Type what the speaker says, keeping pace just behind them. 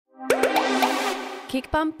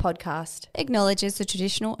KICBUMP podcast acknowledges the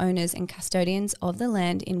traditional owners and custodians of the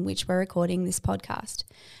land in which we're recording this podcast,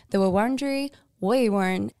 the Wurundjeri,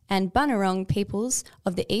 Woiwurrung and Bunurong peoples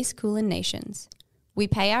of the East Kulin Nations. We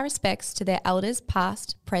pay our respects to their elders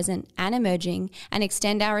past, present and emerging, and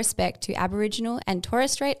extend our respect to Aboriginal and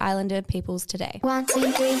Torres Strait Islander peoples today. 1,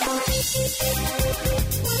 2, 3, 4.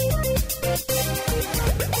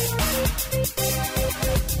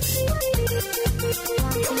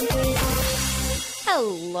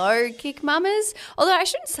 Hello, Kick Mamas. Although I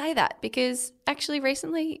shouldn't say that because actually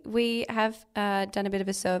recently we have done a bit of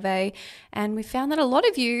a survey and we found that a lot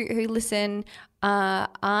of you who listen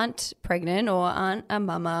aren't pregnant or aren't a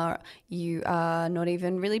mama. You are not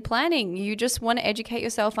even really planning. You just want to educate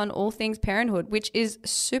yourself on all things parenthood, which is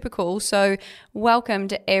super cool. So welcome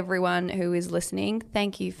to everyone who is listening.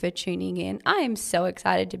 Thank you for tuning in. I am so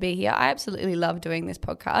excited to be here. I absolutely love doing this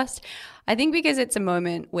podcast. I think because it's a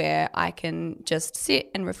moment where I can just sit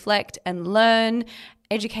and reflect and learn,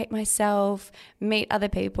 educate myself, meet other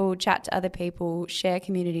people, chat to other people, share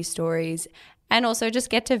community stories, and also just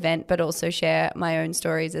get to vent, but also share my own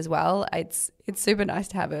stories as well. It's super nice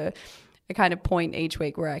to have a kind of point each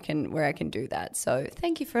week where I can do that. So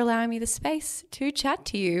thank you for allowing me the space to chat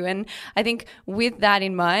to you. And I think with that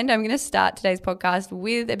in mind, I'm going to start today's podcast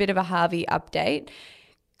with a bit of a Harvey update.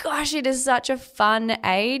 Gosh, it is such a fun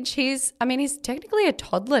age. He's technically a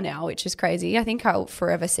toddler now, which is crazy. I think I'll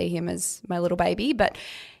forever see him as my little baby, but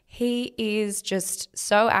he is just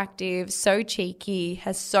so active, so cheeky,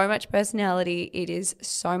 has so much personality. It is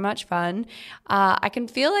so much fun. I can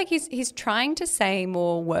feel like he's trying to say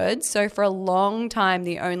more words. So for a long time,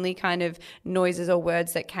 the only kind of noises or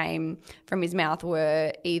words that came from his mouth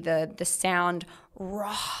were either the sound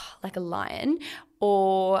 "rah" like a lion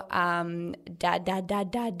or da da da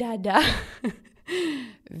da da da.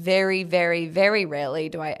 Very, very, very rarely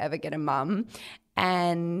do I ever get a mum.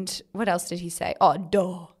 And what else did he say? Oh,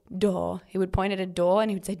 door. He would point at a door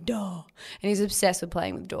and he would say door, and he's obsessed with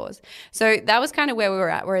playing with doors. So that was kind of where we were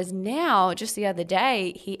at. Whereas now, just the other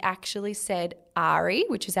day, he actually said Ari,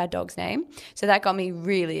 which is our dog's name. So that got me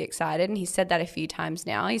really excited, and he said that a few times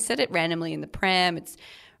now. He said it randomly in the pram. It's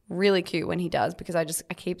really cute when he does because I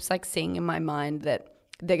keep like seeing in my mind that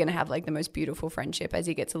they're going to have like the most beautiful friendship as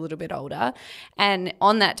he gets a little bit older. And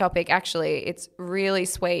on that topic, actually, it's really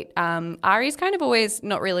sweet. Ari's kind of always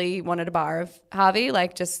not really wanted a bar of Harvey,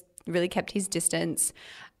 like just really kept his distance.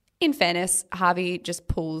 In fairness, Harvey just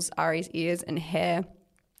pulls Ari's ears and hair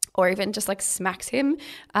or even just like smacks him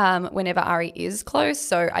whenever Ari is close.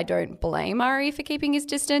 So I don't blame Ari for keeping his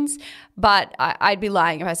distance, but I'd be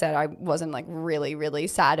lying if I said I wasn't like really, really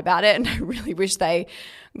sad about it and I really wish they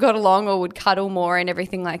got along or would cuddle more and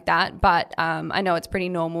everything like that. But I know it's pretty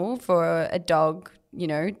normal for a dog, you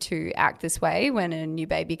know, to act this way when a new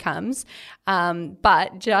baby comes.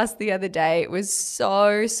 But just the other day, it was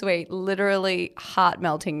so sweet, literally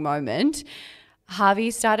heart-melting moment.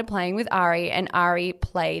 Harvey started playing with Ari and Ari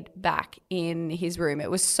played back in his room.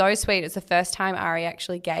 It was so sweet. It's the first time Ari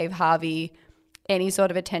actually gave Harvey any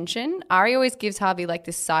sort of attention. Ari always gives Harvey like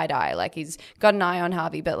this side eye, like he's got an eye on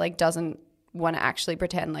Harvey but like doesn't want to actually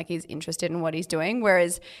pretend like he's interested in what he's doing,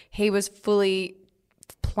 whereas he was fully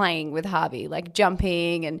playing with Harvey, like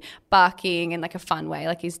jumping and barking in like a fun way,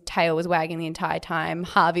 like his tail was wagging the entire time.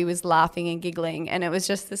 Harvey was laughing and giggling and it was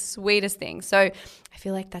just the sweetest thing. So I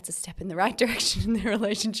feel like that's a step in the right direction in their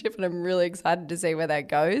relationship and I'm really excited to see where that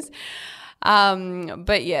goes.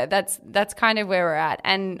 But yeah, that's kind of where we're at.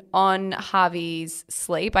 And on Harvey's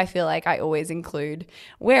sleep, I feel like I always include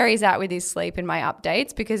where he's at with his sleep in my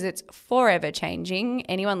updates because it's forever changing.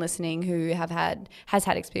 Anyone listening who has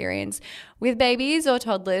had experience with babies or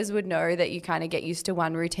toddlers would know that you kind of get used to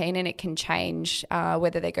one routine and it can change,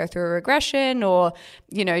 whether they go through a regression or,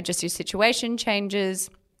 you know, just your situation changes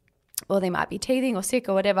or they might be teething or sick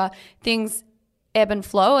or whatever. Things ebb and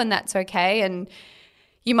flow and that's okay. And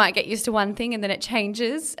you might get used to one thing and then it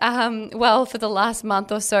changes. Well, for the last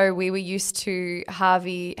month or so, we were used to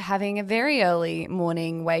Harvey having a very early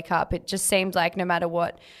morning wake up. It just seemed like no matter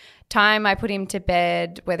what time I put him to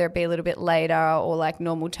bed, whether it be a little bit later or like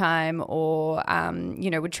normal time or,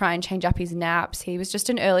 would try and change up his naps. He was just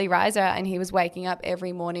an early riser and he was waking up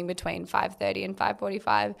every morning between 5:30 and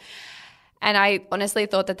 5:45. And I honestly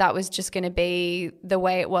thought that was just going to be the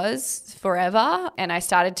way it was forever. And I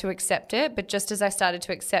started to accept it. But just as I started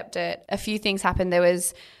to accept it, a few things happened. There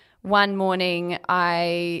was one morning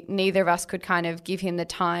neither of us could kind of give him the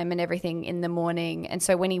time and everything in the morning. And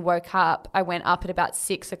so when he woke up, I went up at about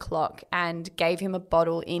 6 o'clock and gave him a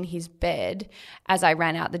bottle in his bed as I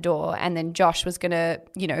ran out the door. And then Josh was going to,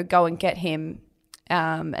 go and get him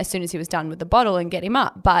as soon as he was done with the bottle and get him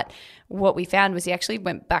up. But what we found was he actually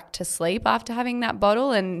went back to sleep after having that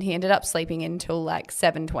bottle, and he ended up sleeping until like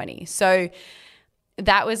 7:20. So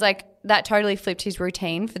that was like, that totally flipped his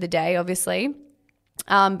routine for the day, obviously.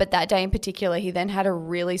 But that day in particular, he then had a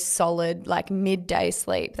really solid like midday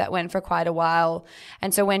sleep that went for quite a while.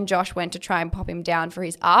 And so when Josh went to try and pop him down for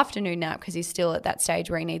his afternoon nap, because he's still at that stage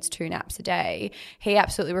where he needs 2 naps a day, he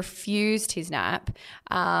absolutely refused his nap.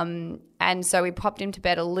 And so we popped him to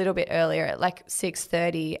bed a little bit earlier at like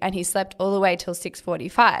 6:30, and he slept all the way till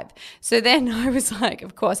 6:45. So then I was like,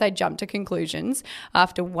 of course I jumped to conclusions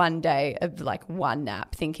after one day of like one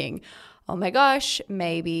nap, thinking, oh my gosh,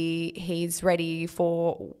 maybe he's ready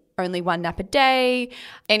for only 1 nap a day.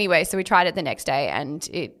 Anyway, so we tried it the next day and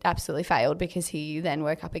it absolutely failed, because he then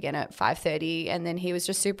woke up again at 5:30 and then he was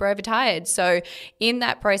just super overtired. So in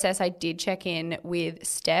that process, I did check in with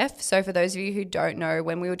Steph. So for those of you who don't know,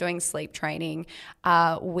 when we were doing sleep training,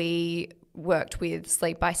 we worked with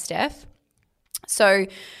Sleep by Steph. So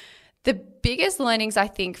the biggest learnings, I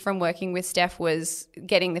think, from working with Steph was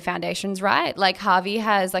getting the foundations right. Like Harvey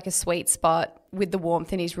has like a sweet spot with the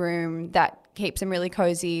warmth in his room that keeps him really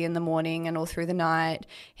cozy in the morning and all through the night.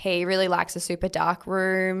 He really likes a super dark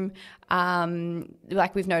room.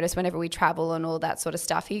 Like we've noticed whenever we travel and all that sort of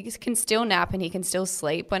stuff, he can still nap and he can still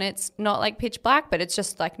sleep when it's not like pitch black, but it's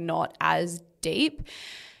just like not as deep.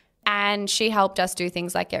 And she helped us do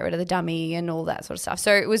things like get rid of the dummy and all that sort of stuff.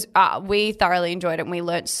 So it was, we thoroughly enjoyed it, and we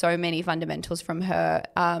learnt so many fundamentals from her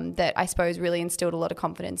that I suppose really instilled a lot of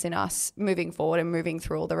confidence in us moving forward and moving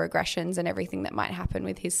through all the regressions and everything that might happen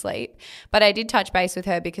with his sleep. But I did touch base with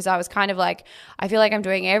her because I was kind of like, I feel like I'm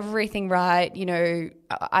doing everything right, you know,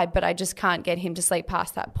 but I just can't get him to sleep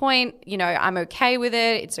past that point. You know, I'm okay with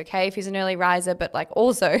it. It's okay if he's an early riser, but like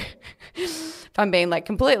also if I'm being like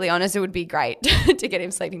completely honest, it would be great to get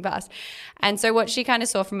him sleeping past. And so what she kind of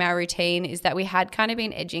saw from our routine is that we had kind of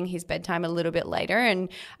been edging his bedtime a little bit later. And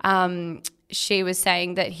she was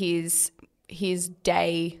saying that his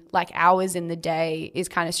day, like hours in the day, is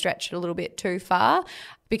kind of stretched a little bit too far,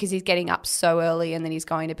 because he's getting up so early and then he's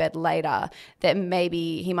going to bed later, that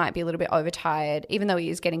maybe he might be a little bit overtired. Even though he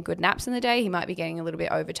is getting good naps in the day, he might be getting a little bit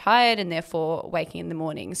overtired and therefore waking in the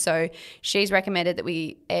morning. So she's recommended that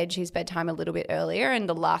we edge his bedtime a little bit earlier, and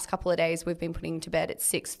the last couple of days we've been putting to bed at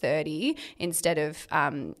 6:30 instead of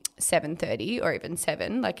 7:30 or even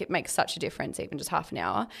 7. Like it makes such a difference, even just half an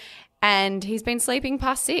hour. And he's been sleeping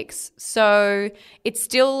past 6. So it's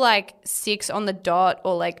still like 6 on the dot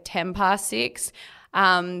or like 10 past 6.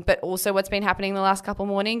 But also what's been happening the last couple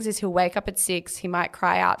mornings is he'll wake up at 6, he might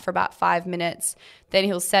cry out for about 5 minutes, then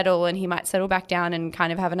he'll settle and he might settle back down and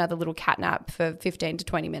kind of have another little cat nap for 15 to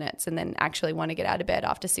 20 minutes and then actually want to get out of bed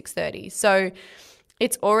after 6:30. So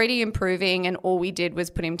it's already improving, and all we did was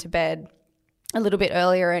put him to bed a little bit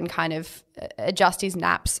earlier and kind of adjust his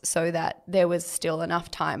naps so that there was still enough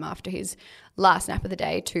time after his last nap of the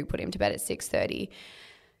day to put him to bed at 6:30.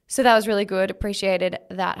 So that was really good. Appreciated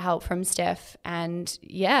that help from Steph. And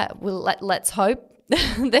yeah, let's hope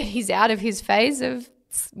that he's out of his phase of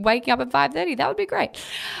waking up at 5:30. That would be great.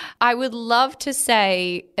 I would love to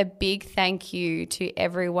say a big thank you to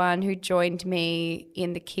everyone who joined me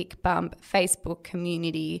in the KICBUMP Facebook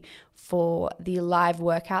community for the live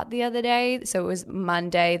workout the other day. So it was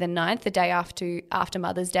Monday the 9th, the day after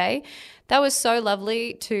Mother's Day. That was so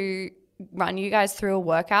lovely to run you guys through a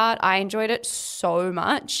workout. I enjoyed it so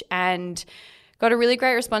much and got a really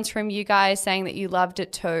great response from you guys saying that you loved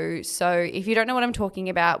it too. So if you don't know what I'm talking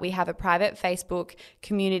about, we have a private Facebook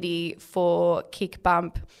community for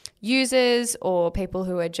KICBUMP users or people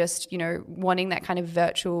who are just, you know, wanting that kind of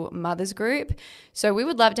virtual mothers group. So we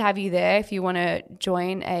would love to have you there if you want to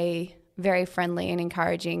join a very friendly and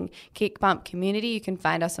encouraging KICBUMP community. You can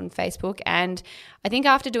find us on Facebook. And I think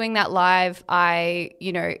after doing that live,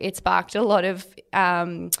 it sparked a lot of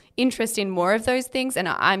interest in more of those things. And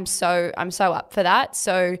I'm so up for that.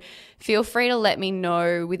 So feel free to let me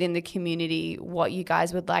know within the community what you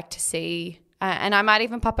guys would like to see. And I might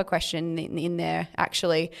even pop a question in there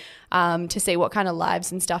actually to see what kind of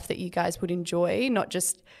lives and stuff that you guys would enjoy, not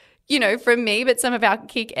just from me, but some of our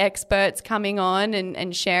kick experts coming on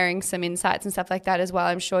and sharing some insights and stuff like that as well.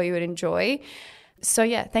 I'm sure you would enjoy. So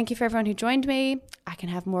yeah, thank you for everyone who joined me. I can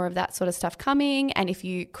have more of that sort of stuff coming. And if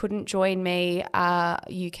you couldn't join me,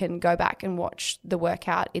 you can go back and watch the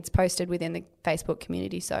workout. It's posted within the Facebook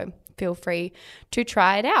community, so feel free to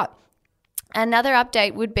try it out. Another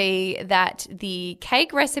update would be that the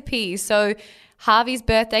cake recipe, so Harvey's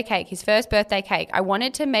birthday cake, his first birthday cake, I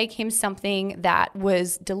wanted to make him something that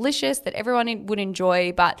was delicious, that everyone would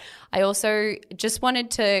enjoy, but I also just wanted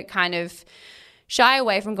to kind of shy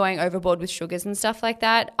away from going overboard with sugars and stuff like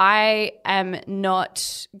that. I am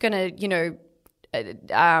not going to,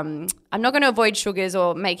 I'm not going to avoid sugars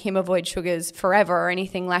or make him avoid sugars forever or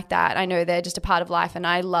anything like that. I know they're just a part of life and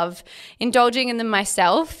I love indulging in them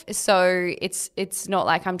myself. So it's not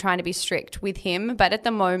like I'm trying to be strict with him. But at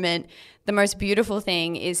the moment, the most beautiful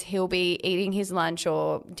thing is he'll be eating his lunch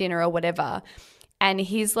or dinner or whatever. And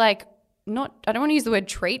he's like, I don't want to use the word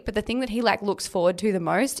treat, but the thing that he like looks forward to the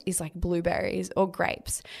most is like blueberries or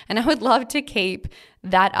grapes. And I would love to keep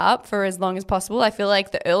that up for as long as possible. I feel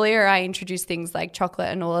like the earlier I introduce things like chocolate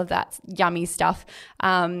and all of that yummy stuff,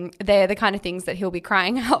 they're the kind of things that he'll be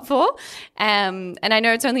crying out for. And I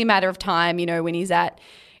know it's only a matter of time, when he's at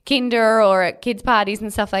kinder or at kids parties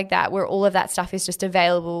and stuff like that, where all of that stuff is just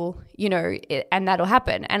available, and that'll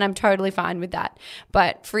happen. And I'm totally fine with that.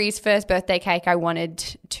 But for his first birthday cake, I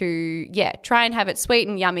wanted to, try and have it sweet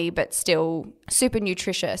and yummy, but still super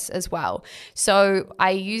nutritious as well. So I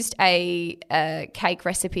used a cake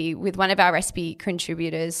recipe with one of our recipe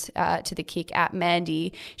contributors to the Kick app,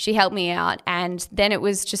 Mandy. She helped me out. And then it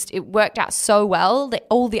worked out so well that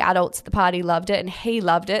all the adults at the party loved it and he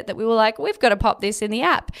loved it that we were like, we've got to pop this in the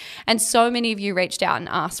app. And so many of you reached out and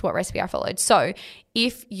asked what recipe I followed. So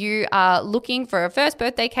if you are looking for a first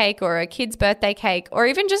birthday cake or a kid's birthday cake or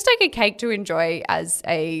even just like a cake to enjoy as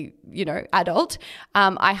a, adult,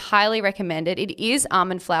 I highly recommend it. It is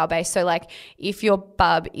almond flour based. So like if your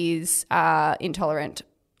bub is allergic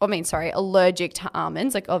to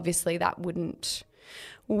almonds, like obviously that wouldn't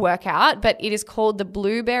work out, but it is called the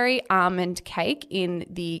Blueberry Almond Cake in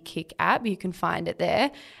the Kick app. You can find it there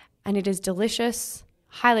and it is delicious.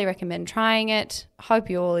 Highly recommend trying it. Hope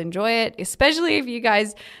you all enjoy it, especially if you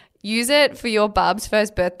guys use it for your bub's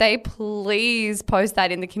first birthday. Please post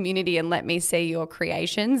that in the community and let me see your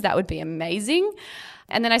creations. That would be amazing.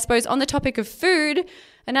 And then I suppose on the topic of food,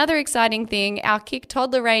 another exciting thing, our Kick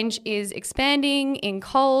toddler range is expanding in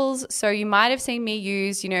Coles. So you might have seen me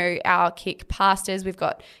use, our Kick pastas. We've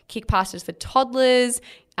got Kick pastas for toddlers.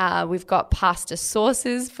 We've got pasta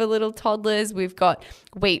sauces for little toddlers. We've got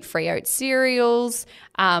wheat-free oat cereals,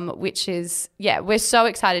 which is, we're so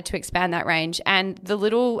excited to expand that range. And the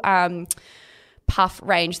little puff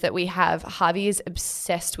range that we have, Harvey is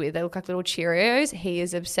obsessed with. They look like little Cheerios. He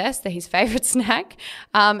is obsessed. They're his favorite snack.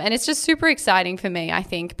 And it's just super exciting for me, I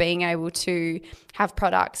think, being able to have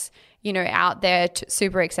products out there,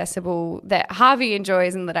 super accessible, that Harvey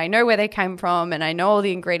enjoys and that I know where they came from and I know all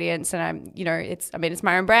the ingredients and it's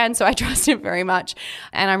my own brand, so I trust it very much.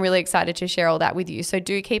 And I'm really excited to share all that with you. So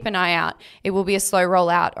do keep an eye out. It will be a slow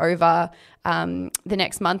rollout over the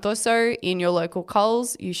next month or so in your local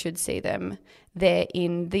Coles. You should see them there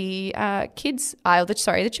in the kids aisle,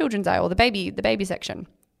 the children's aisle, the baby section.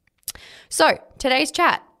 So today's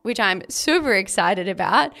chat, which I'm super excited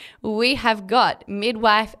about, we have got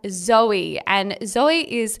midwife Zoe. And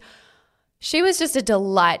Zoe she was just a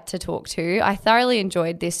delight to talk to. I thoroughly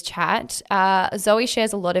enjoyed this chat. Zoe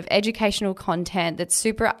shares a lot of educational content that's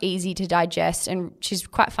super easy to digest, and she's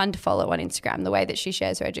quite fun to follow on Instagram. The way that she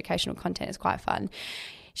shares her educational content is quite fun.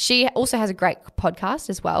 She also has a great podcast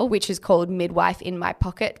as well, which is called Midwife in My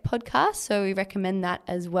Pocket podcast. So we recommend that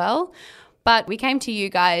as well. But we came to you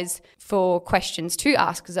guys for questions to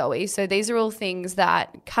ask Zoe. So these are all things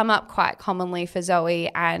that come up quite commonly for Zoe,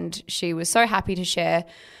 and she was so happy to share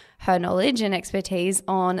her knowledge and expertise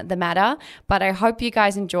on the matter. But I hope you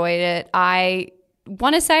guys enjoyed it. I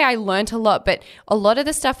want to say I learnt a lot, but a lot of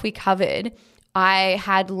the stuff we covered I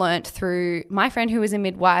had learnt through my friend who was a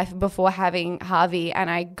midwife before having Harvey, and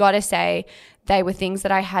I got to say they were things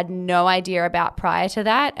that I had no idea about prior to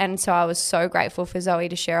that. And so I was so grateful for Zoe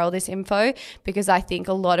to share all this info, because I think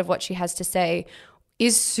a lot of what she has to say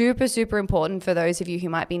is super, super important for those of you who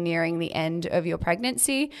might be nearing the end of your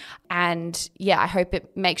pregnancy. And I hope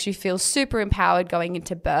it makes you feel super empowered going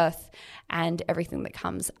into birth and everything that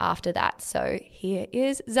comes after that. So here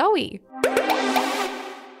is Zoe.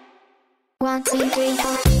 1, 2, 3,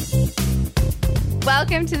 4.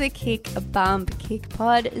 Welcome to the KICBUMP Kick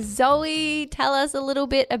Pod. Zoe, tell us a little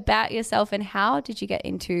bit about yourself and how did you get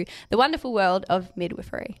into the wonderful world of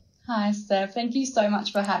midwifery? Hi, Steph. Thank you so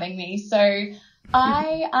much for having me. So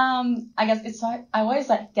I guess it's so, I always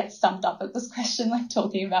get stumped up at this question,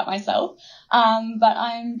 talking about myself. But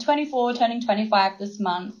I'm 24, turning 25 this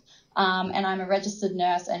month. And I'm a registered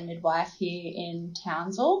nurse and midwife here in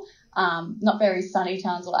Townsville. Not very sunny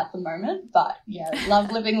Townsville at the moment, but love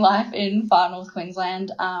living life in far north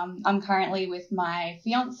Queensland. I'm currently with my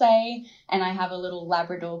fiance, and I have a little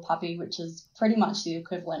Labrador puppy, which is pretty much the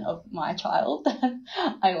equivalent of my child that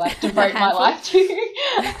I like to devote my life to.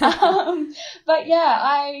 But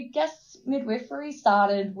I guess midwifery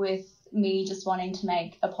started with me just wanting to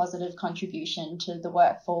make a positive contribution to the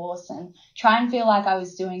workforce and try and feel like I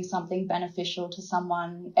was doing something beneficial to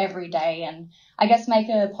someone every day and I guess make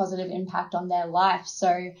a positive impact on their life.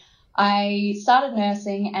 So I started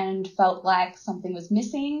nursing and felt like something was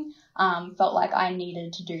missing, felt like I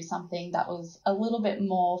needed to do something that was a little bit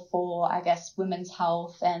more for, I guess, women's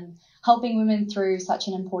health and helping women through such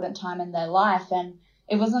an important time in their life. And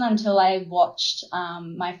it wasn't until I watched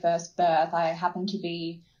my first birth, I happened to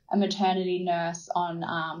be a maternity nurse on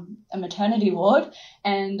a maternity ward,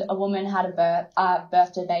 and a woman had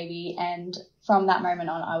birthed a baby, and from that moment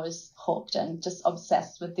on I was hooked and just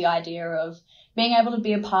obsessed with the idea of being able to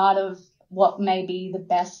be a part of what may be the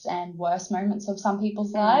best and worst moments of some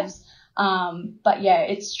people's lives. But yeah,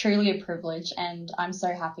 it's truly a privilege, and I'm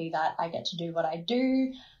so happy that I get to do what I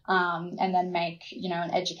do, and then make,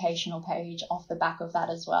 an educational page off the back of that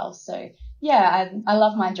as well. So yeah, I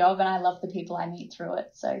love my job and I love the people I meet through it.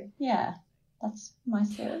 So yeah, that's my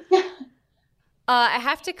story. I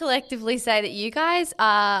have to collectively say that you guys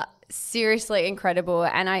are seriously incredible.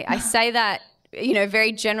 And I say that,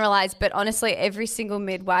 very generalized, but honestly, every single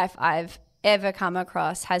midwife I've ever come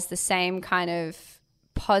across has the same kind of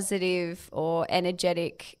positive or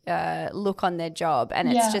energetic look on their job.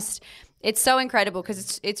 And it's so incredible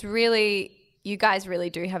because it's really, you guys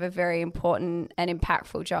really do have a very important and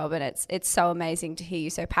impactful job, and it's so amazing to hear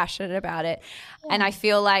you so passionate about it. Yeah. And I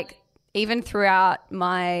feel like even throughout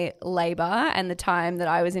my labour and the time that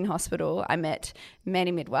I was in hospital, I met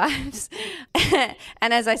many midwives.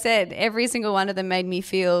 And as I said, every single one of them made me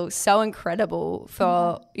feel so incredible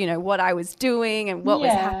for, what I was doing and what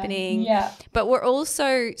was happening. Yeah. But we're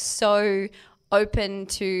also so open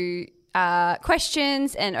to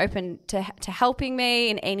questions and open to helping me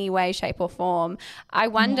in any way, shape or form. I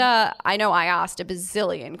wonder, I know I asked a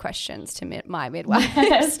bazillion questions to my midwife.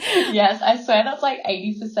 Yes, I swear that's like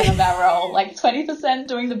 80% of our role, like 20%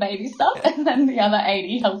 doing the baby stuff and then the other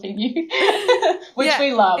 80 helping you, which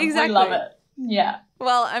we love. Exactly. We love it. Yeah.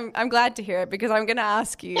 Well, I'm glad to hear it because I'm going to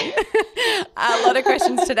ask you a lot of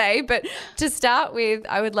questions today. But to start with,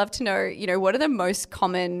 I would love to know, what are the most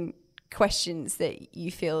common questions that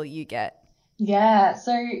you feel you get? Yeah,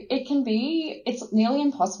 so it's nearly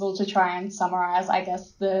impossible to try and summarize, I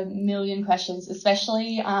guess, the million questions,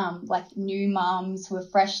 especially like new mums who are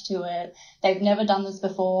fresh to it. They've never done this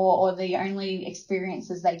before, or the only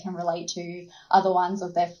experiences they can relate to are the ones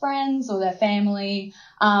of their friends or their family.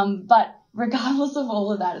 But regardless of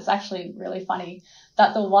all of that, it's actually really funny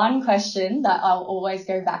that the one question that I'll always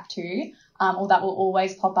go back to, or that will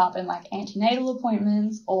always pop up in like antenatal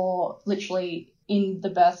appointments or literally in the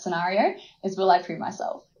birth scenario is, will I poo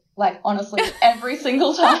myself? Like honestly, every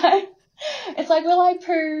single time. It's like, will I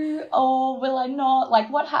poo or will I not?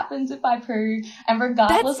 Like what happens if I poo? And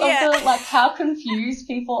regardless of how confused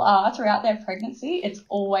people are throughout their pregnancy, it's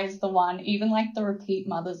always the one, even like the repeat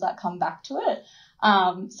mothers that come back to it.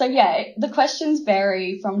 So yeah, the questions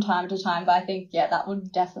vary from time to time, but I think, that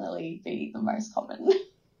would definitely be the most common.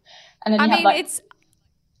 And then it's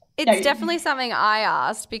definitely something I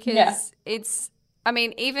asked because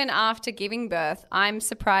even after giving birth, I'm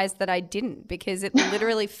surprised that I didn't, because it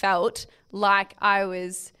literally felt like I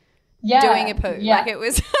was doing a poo. Yeah. Like it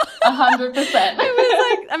was 100%. It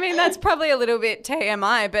was like, that's probably a little bit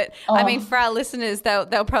TMI, but for our listeners,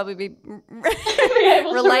 they'll probably be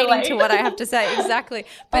relating to what I have to say. Exactly.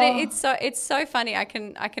 But it's so funny. I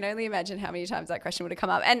can only imagine how many times that question would have come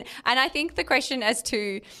up. And I think the question as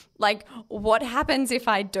to like, what happens if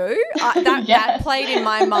I do? That played in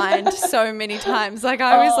my mind so many times. Like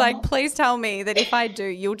I was like, please tell me that if I do,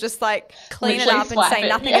 you'll just like clean literally it up and say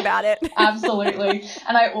nothing about it. Absolutely.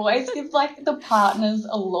 And I always give like the partners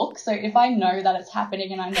a look. So if I know that it's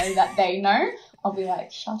happening and I know that they know, I'll be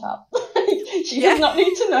like, shut up. She does not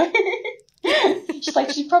need to know. She's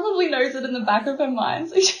like, she probably knows it in the back of her mind.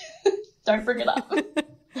 So don't bring it up.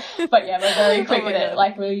 But yeah, we're very quick at it.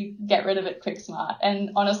 Like we get rid of it quick smart.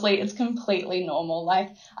 And honestly, it's completely normal.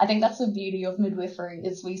 Like I think that's the beauty of midwifery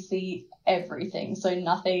is we see everything. So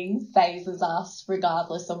nothing phases us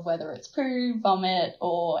regardless of whether it's poo, vomit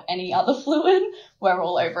or any other fluid. We're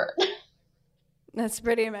all over it. That's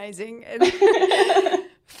pretty amazing.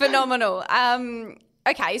 Phenomenal.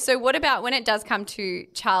 Okay, so what about when it does come to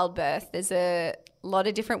childbirth? There's a lot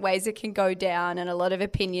of different ways it can go down and a lot of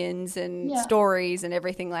opinions and stories and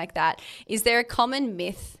everything like that. Is there a common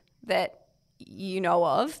myth that you know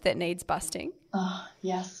of that needs busting? Oh,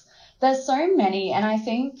 yes. There's so many, and I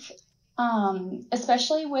think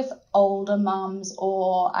especially with older mums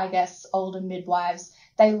or I guess older midwives,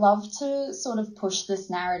 they love to sort of push this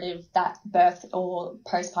narrative that birth or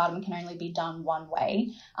postpartum can only be done one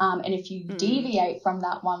way. And if you deviate from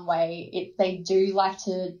that one way, they do like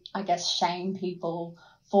to, I guess, shame people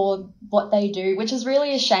for what they do, which is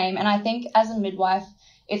really a shame. And I think as a midwife,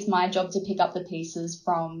 it's my job to pick up the pieces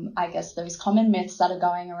from, I guess, those common myths that are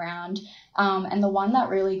going around. And the one that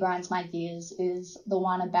really grinds my gears is the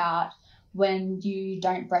one about when you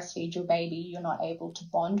don't breastfeed your baby, you're not able to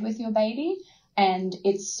bond with your baby. And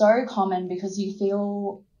it's so common because you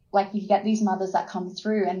feel like you get these mothers that come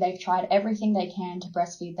through and they've tried everything they can to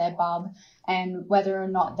breastfeed their bub, and whether or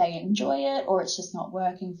not they enjoy it or it's just not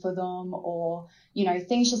working for them, or, you know,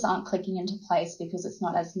 things just aren't clicking into place because it's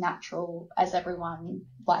not as natural as everyone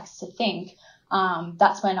likes to think.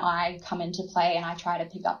 That's when I come into play and I try to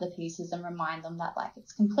pick up the pieces and remind them that, like,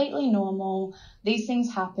 it's completely normal. These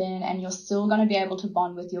things happen and you're still going to be able to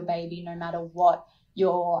bond with your baby no matter what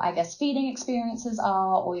your, I guess, feeding experiences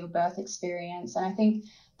are or your birth experience. And I think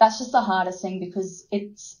that's just the hardest thing, because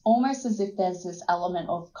it's almost as if there's this element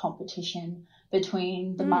of competition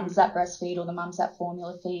between the mums that breastfeed or the mums that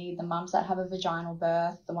formula feed, the mums that have a vaginal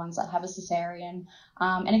birth, the ones that have a cesarean.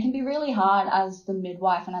 And it can be really hard as the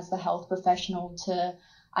midwife and as the health professional to,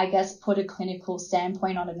 I guess, put a clinical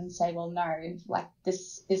standpoint on it and say, well, no, like,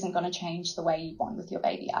 this isn't going to change the way you bond with your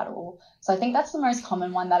baby at all. So I think that's the most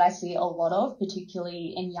common one that I see a lot of,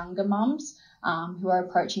 particularly in younger mums who are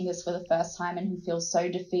approaching this for the first time and who feel so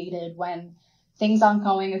defeated when things aren't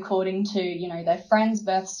going according to, you know, their friend's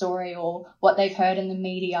birth story or what they've heard in the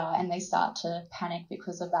media, and they start to panic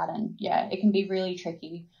because of that. And yeah, it can be really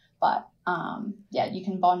tricky, but yeah, you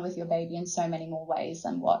can bond with your baby in so many more ways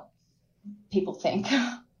than what people think.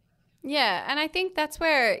 Yeah, and I think that's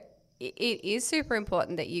where it is super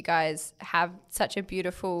important that you guys have such a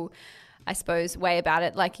beautiful, I suppose, way about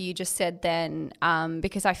it, like you just said then,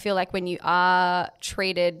 because I feel like when you are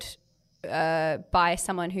treated by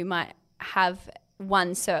someone who might have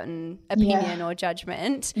one certain opinion or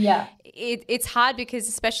judgment, it's hard, because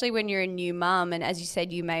especially when you're a new mum, and as you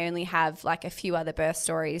said, you may only have like a few other birth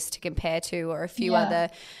stories to compare to, or a few other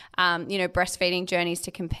you know, breastfeeding journeys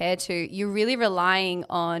to compare to, you're really relying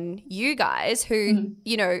on you guys who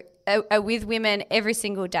you know are with women every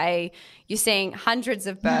single day. You're seeing hundreds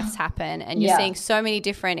of births happen, and you're seeing so many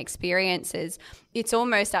different experiences. It's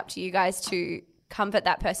almost up to you guys to comfort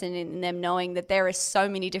that person in them knowing that there are so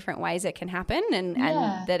many different ways it can happen, and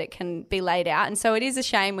that it can be laid out. And so it is a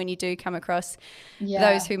shame when you do come across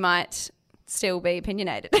those who might still be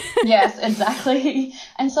opinionated. Yes, exactly.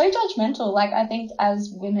 And so judgmental. Like, I think as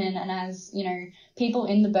women and as, you know, people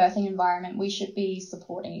in the birthing environment, we should be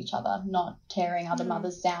supporting each other, not tearing other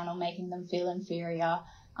mothers down or making them feel inferior.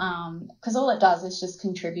 Because all it does is just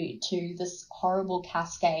contribute to this horrible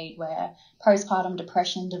cascade where postpartum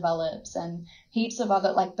depression develops and heaps of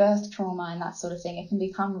other, like, birth trauma and that sort of thing. It can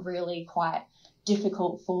become really quite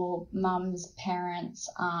difficult for mums, parents,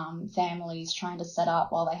 families trying to set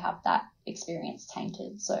up while they have that experience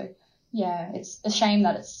tainted. So yeah, it's a shame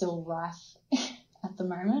that it's still rife at the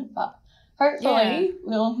moment, but hopefully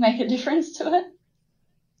we'll make a difference to it.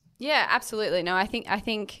 Yeah, absolutely. No, I think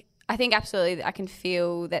absolutely I can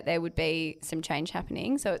feel that there would be some change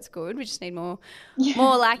happening, so it's good. We just need more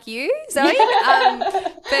like you, Zoe.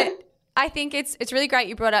 But I think it's really great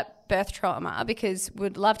you brought up birth trauma, because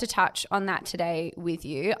we'd love to touch on that today with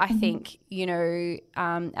you. I think, you know,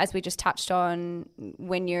 as we just touched on,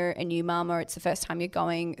 when you're a new mum or it's the first time you're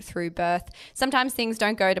going through birth, sometimes things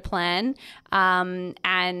don't go to plan.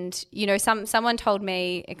 And, you know, someone told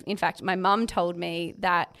me, in fact, my mum told me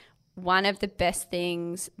that one of the best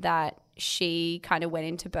things that she kind of went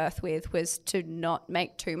into birth with was to not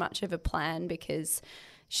make too much of a plan, because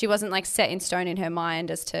she wasn't like set in stone in her mind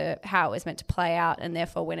as to how it was meant to play out. And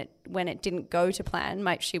therefore when it didn't go to plan,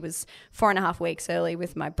 she was 4.5 weeks early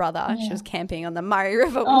with my brother. Yeah. She was camping on the Murray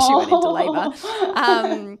River when she went into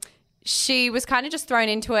labour. She was kind of just thrown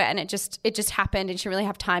into it, and it just happened, and she didn't really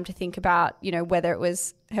have time to think about, you know, whether it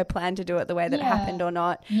was her plan to do it the way that it happened or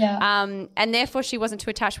not. Yeah. And therefore she wasn't too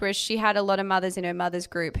attached, whereas she had a lot of mothers in her mother's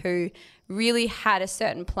group who really had a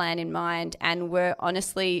certain plan in mind and were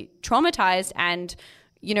honestly traumatized and,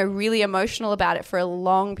 you know, really emotional about it for a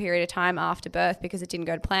long period of time after birth because it didn't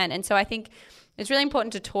go to plan. And so I think it's really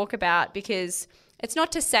important to talk about, because it's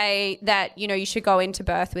not to say that, you know, you should go into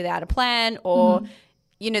birth without a plan or,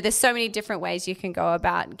 you know, there's so many different ways you can go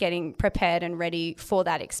about getting prepared and ready for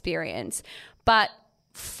that experience. But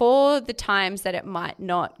for the times that it might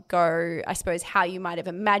not go, I suppose, how you might have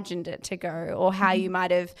imagined it to go, or how you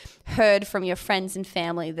might have heard from your friends and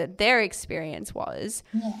family that their experience was,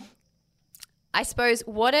 I suppose,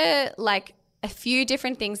 what are like a few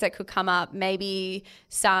different things that could come up, maybe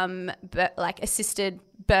some like assisted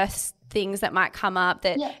birth things that might come up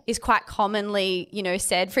that is quite commonly,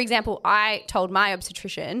 said. For example, I told my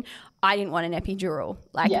obstetrician I didn't want an epidural.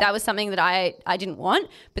 Like that was something that I didn't want.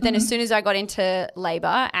 But then as soon as I got into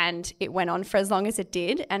labor and it went on for as long as it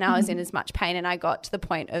did and I was in as much pain and I got to the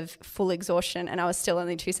point of full exhaustion and I was still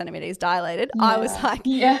only 2 centimeters dilated, I was like,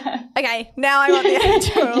 okay, now I want the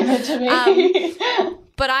epidural. Give it to me.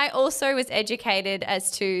 But I also was educated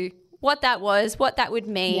as to what that was, what that would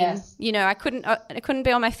mean. Yes. I couldn't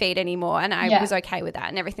be on my feet anymore, and I was okay with that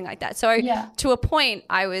and everything like that. So to a point,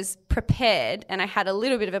 I was prepared and I had a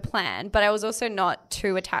little bit of a plan, but I was also not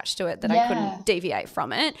too attached to it that I couldn't deviate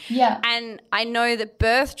from it. Yeah. And I know that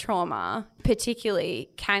birth trauma particularly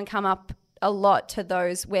can come up a lot to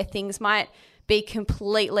those where things might be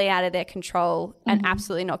completely out of their control and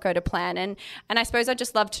absolutely not go to plan. And I suppose I'd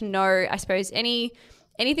just love to know,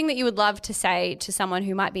 anything that you would love to say to someone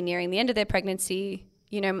who might be nearing the end of their pregnancy.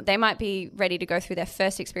 They might be ready to go through their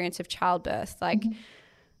first experience of childbirth. Like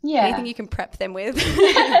anything you can prep them with.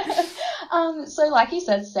 So like you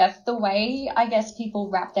said, Steph, the way I guess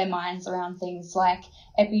people wrap their minds around things like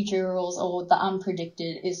epidurals or the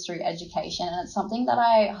unpredicted is through education. And it's something that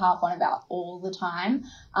I harp on about all the time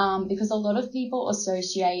because a lot of people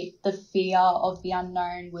associate the fear of the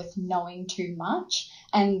unknown with knowing too much,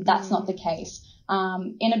 and that's not the case.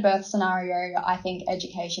 In a birth scenario, I think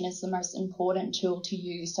education is the most important tool to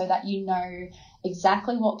use so that you know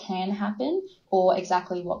exactly what can happen or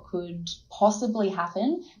exactly what could possibly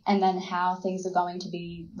happen, and then how things are going to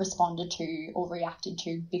be responded to or reacted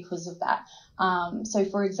to because of that. So,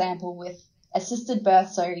 for example, with assisted birth,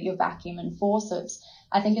 so your vacuum and forceps,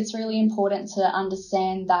 I think it's really important to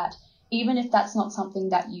understand that even if that's not something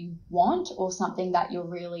that you want or something that you're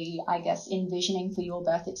really, I guess, envisioning for your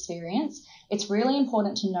birth experience, it's really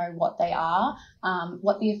important to know what they are,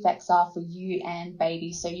 what the effects are for you and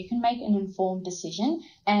baby, so you can make an informed decision.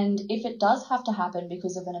 And if it does have to happen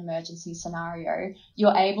because of an emergency scenario,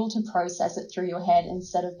 you're able to process it through your head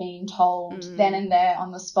instead of being told then and there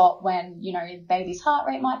on the spot when, baby's heart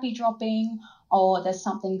rate might be dropping or there's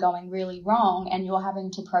something going really wrong and you're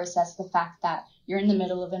having to process the fact that you're in the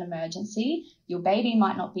middle of an emergency, your baby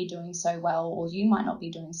might not be doing so well or you might not be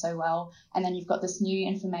doing so well, and then you've got this new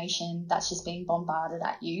information that's just being bombarded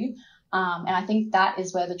at you. And I think that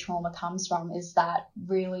is where the trauma comes from, is that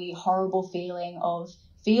really horrible feeling of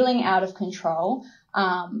feeling out of control,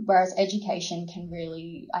 whereas education can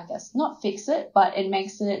really, I guess, not fix it, but it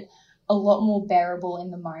makes it a lot more bearable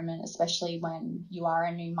in the moment, especially when you are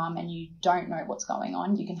a new mum and you don't know what's going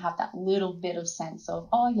on. You can have that little bit of sense of,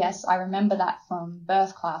 oh yes, I remember that from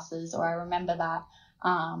birth classes, or I remember that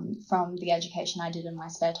from the education I did in my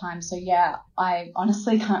spare time. So yeah, I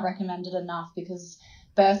honestly can't recommend it enough, because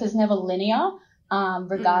birth is never linear.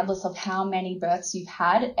 Regardless of how many births you've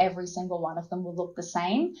had, every single one of them will look the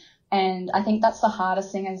same. And I think that's the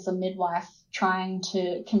hardest thing as a midwife, trying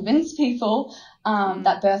to convince people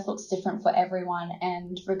that birth looks different for everyone.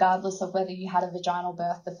 And regardless of whether you had a vaginal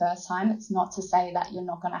birth the first time, it's not to say that you're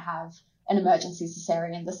not going to have an emergency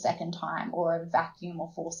cesarean the second time or a vacuum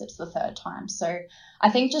or forceps the third time. So I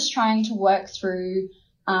think just trying to work through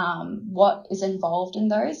what is involved in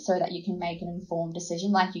those so that you can make an informed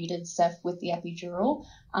decision like you did, Steph, with the epidural.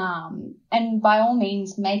 And by all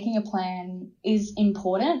means, making a plan is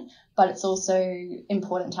important, but it's also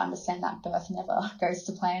important to understand that birth never goes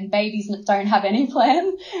to plan. Babies don't have any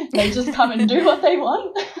plan. They just come and do what they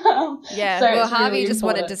want. Yeah, so well, Harvey really just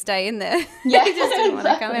wanted to stay in there. Yeah, He just didn't want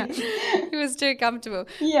to come out. He was too comfortable.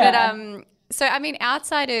 Yeah. But so, I mean,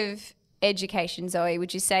 outside of education, Zoe,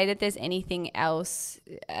 would you say that there's anything else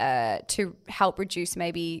to help reduce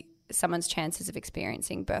maybe someone's chances of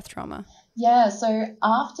experiencing birth trauma? Yeah, so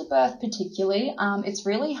after birth particularly, it's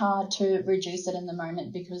really hard to reduce it in the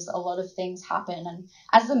moment because a lot of things happen. And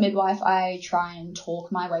as the midwife, I try and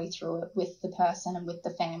talk my way through it with the person and with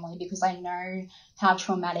the family, because I know how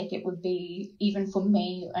traumatic it would be even for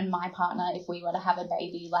me and my partner if we were to have a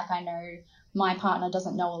baby. Like, I know my partner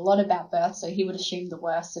doesn't know a lot about birth, so he would assume the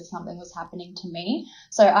worst if something was happening to me.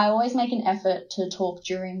 So I always make an effort to talk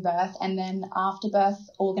during birth, and then after birth,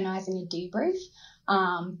 organising a debrief,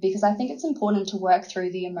 because I think it's important to work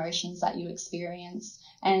through the emotions that you experience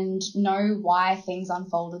and know why things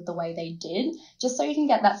unfolded the way they did, just so you can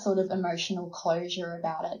get that sort of emotional closure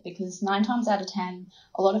about it. Because 9 times out of 10,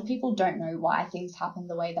 a lot of people don't know why things happened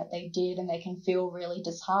the way that they did, and they can feel really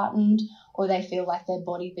disheartened, or they feel like their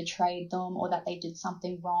body betrayed them, or that they did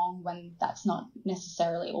something wrong when that's not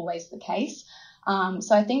necessarily always the case.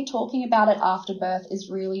 So I think talking about it after birth is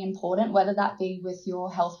really important, whether that be with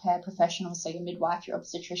your healthcare professional, so your midwife, your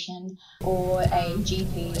obstetrician, or a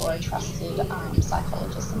GP or a trusted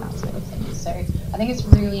psychologist and that sort of thing. So I think it's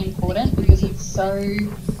really important because it's so,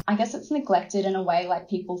 I guess it's neglected in a way, like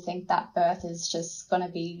people think that birth is just going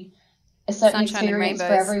to be a certain Sunshine experience for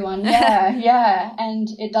everyone. Yeah. And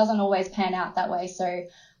it doesn't always pan out that way. So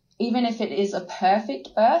even if it is a perfect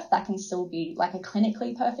birth, that can still be like a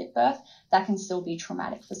clinically perfect birth, that can still be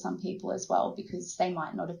traumatic for some people as well because they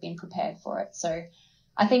might not have been prepared for it. So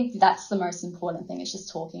I think that's the most important thing, is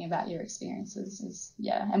just talking about your experiences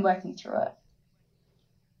and working through it.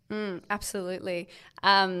 Absolutely.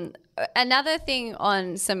 Another thing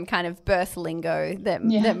on some kind of birth lingo that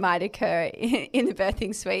might occur in the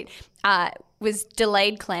birthing suite was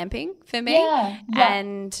delayed clamping for me.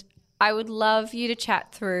 And I would love you to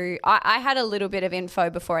chat through. I had a little bit of info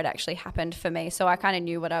before it actually happened for me, so I kind of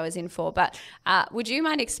knew what I was in for. But would you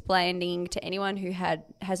mind explaining to anyone who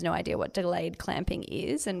has no idea what delayed clamping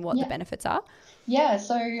is and what the benefits are? Yeah,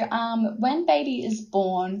 so when baby is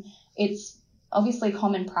born, it's obviously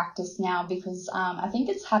common practice now because I think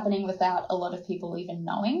it's happening without a lot of people even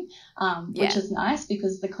knowing, which is nice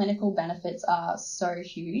because the clinical benefits are so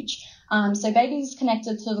huge. So baby's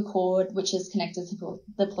connected to the cord, which is connected to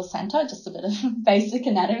the placenta, just a bit of basic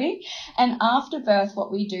anatomy. And after birth,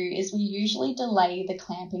 what we do is we usually delay the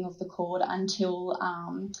clamping of the cord until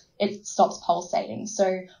it stops pulsating.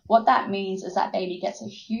 So what that means is that baby gets a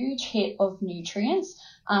huge hit of nutrients,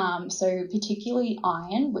 so particularly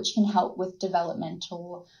iron, which can help with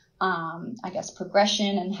developmental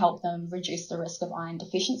progression and help them reduce the risk of iron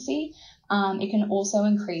deficiency. It can also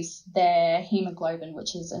increase their hemoglobin,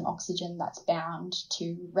 which is an oxygen that's bound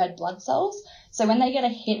to red blood cells. So when they get a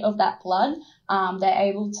hit of that blood, they're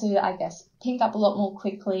able to, pink up a lot more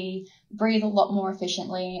quickly, breathe a lot more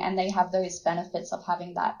efficiently, and they have those benefits of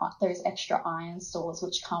having those extra iron stores,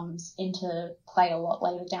 which comes into play a lot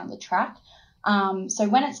later down the track. So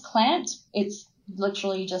when it's clamped, it's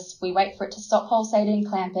literally just we wait for it to stop pulsating,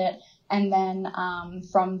 clamp it, and then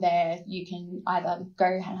from there you can either go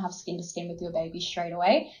and have skin to skin with your baby straight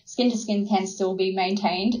away. Skin to skin can still be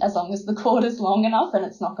maintained as long as the cord is long enough and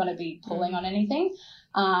it's not going to be pulling on anything.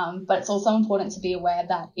 But it's also important to be aware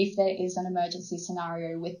that if there is an emergency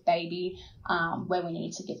scenario with baby where we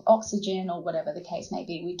need to give oxygen or whatever the case may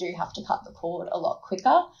be, we do have to cut the cord a lot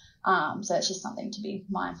quicker. So it's just something to be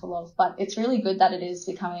mindful of. But it's really good that it is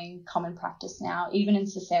becoming common practice now. Even in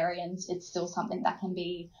cesareans, it's still something that can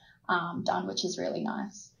be done, which is really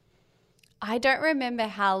nice. I don't remember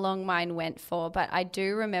how long mine went for, but I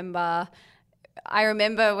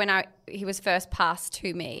remember when he was first passed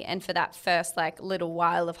to me, and for that first little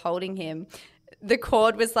while of holding him, the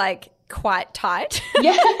cord was quite tight.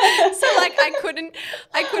 Yeah. So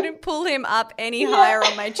I couldn't pull him up any higher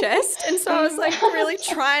on my chest. And so I was really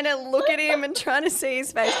trying to look at him and trying to see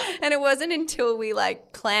his face. And it wasn't until we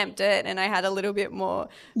clamped it and I had a little bit more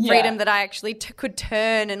freedom that I actually could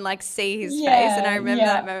turn and see his face. And I remember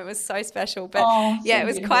that moment was so special. But it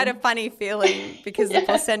was quite a funny feeling because the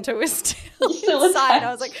placenta was still inside.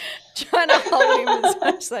 I was trying to hold him as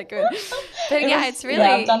much as I could. But it's really...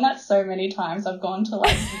 Yeah, I've done that so many times. I've gone to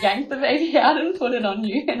yank the baby out and put it on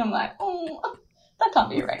you and I'm that can't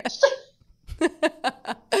be arranged.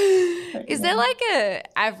 Is there a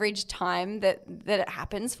average time that it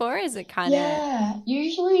happens for? Is it kind of... Yeah,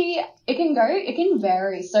 usually it can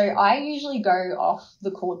vary. So I usually go off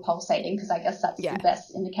the cord pulsating because I guess that's the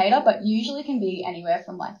best indicator, but usually can be anywhere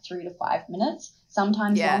from 3 to 5 minutes,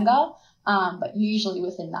 sometimes longer. But usually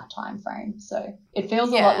within that time frame. So it feels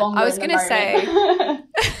a lot longer. I was going to say,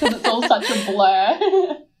 because it's all such a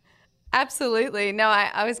blur. Absolutely. No,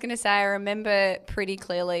 I was going to say I remember pretty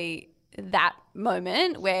clearly that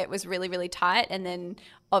moment where it was really, really tight, and then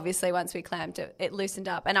obviously once we clamped it, it loosened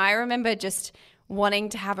up. And I remember just wanting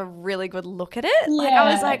to have a really good look at it.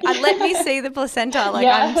 I was let me see the placenta.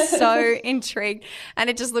 I'm so intrigued. And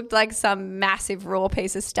it just looked like some massive raw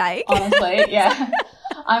piece of steak. Honestly, yeah.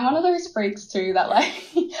 I'm one of those freaks too that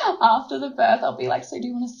after the birth I'll be so do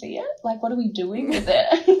you want to see it? What are we doing with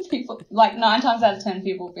it? People 9 times out of 10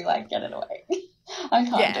 people will be get it away. I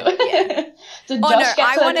can't do it. So Josh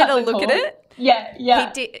I wanted to look at it.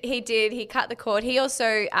 Yeah. He did. He cut the cord. He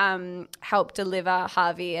also helped deliver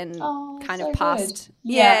Harvey and kind of passed.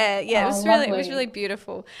 Good. Yeah. It was really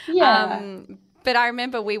beautiful. Yeah. But I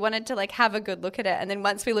remember we wanted to have a good look at it, and then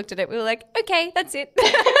once we looked at it, we were okay, that's it.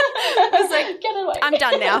 I was get away. I'm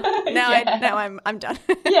done now. Now I'm done.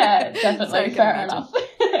 Yeah, definitely. So fair enough.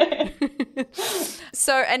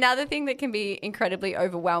 So another thing that can be incredibly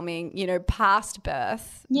overwhelming, you know, past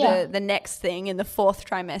birth, the next thing in the fourth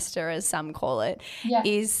trimester, as some call it,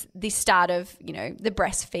 is the start of, you know, the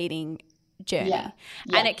breastfeeding journey.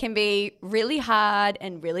 And it can be really hard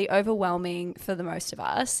and really overwhelming for the most of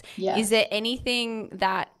us. Is there anything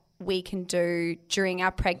that we can do during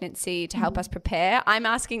our pregnancy to help us prepare? I'm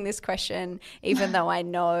asking this question even though I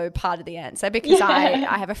know part of the answer, because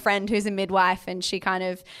I have a friend who's a midwife, and she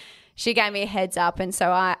gave me a heads up, and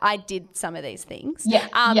so I did some of these things.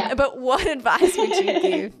 But what advice would you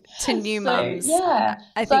give to new mums,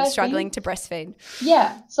 struggling to breastfeed?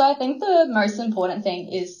 So I think the most important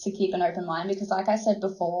thing is to keep an open mind, because like I said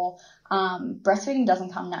before, breastfeeding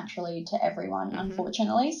doesn't come naturally to everyone,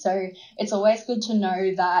 unfortunately. So it's always good to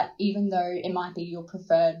know that even though it might be your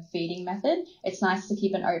preferred feeding method, it's nice to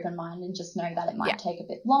keep an open mind and just know that it might take a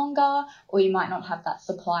bit longer, or you might not have that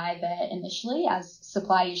supply there initially, as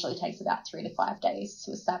supply usually takes about 3 to 5 days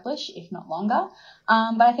to establish, if not longer.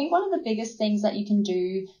 But I think one of the biggest things that you can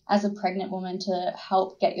do as a pregnant woman to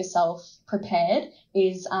help get yourself prepared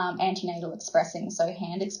is antenatal expressing, so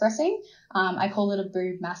hand expressing. I call it a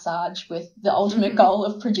boob massage, with the ultimate goal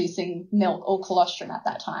of producing milk or colostrum at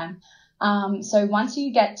that time. So once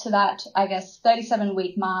you get to that,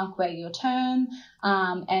 37-week mark where your term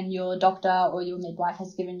and your doctor or your midwife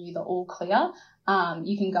has given you the all clear,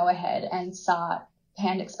 you can go ahead and start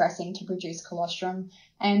hand expressing to produce colostrum.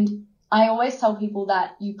 And I always tell people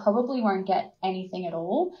that you probably won't get anything at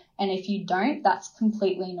all. And if you don't, that's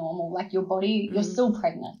completely normal. Like your body, you're still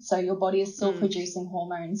pregnant. So your body is still producing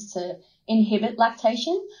hormones to inhibit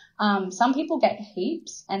lactation. Some people get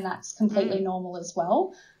heaps, and that's completely normal as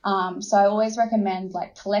well. So I always recommend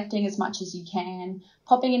like collecting as much as you can,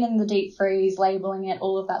 popping it in the deep freeze, labeling it,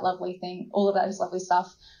 all of that lovely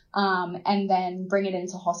stuff. And then bring it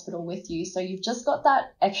into hospital with you. So you've just got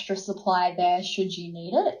that extra supply there should you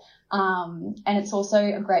need it. And it's also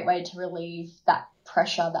a great way to relieve that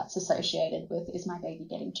pressure that's associated with, is my baby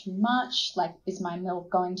getting too much? Like, is my milk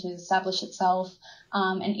going to establish itself?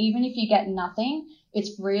 And even if you get nothing,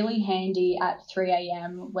 it's really handy at 3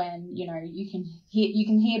 a.m. when, you know, you can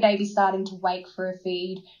hear baby starting to wake for a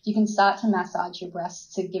feed. You can start to massage your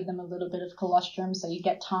breasts to give them a little bit of colostrum, so you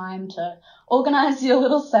get time to organize your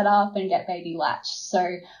little setup and get baby latched.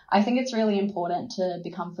 So I think it's really important to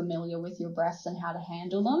become familiar with your breasts and how to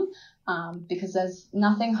handle them. Because there's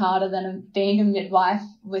nothing harder than being a midwife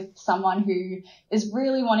with someone who is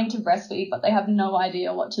really wanting to breastfeed, but they have no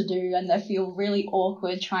idea what to do, and they feel really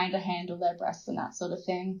awkward trying to handle their breasts and that sort of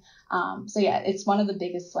thing. It's one of the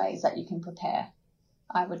biggest ways that you can prepare,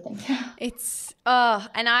 I would think.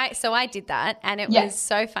 I did that, and it was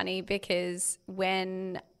so funny, because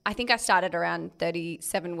when I think I started around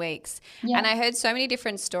 37 weeks, and I heard so many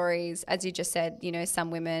different stories, as you just said, you know, some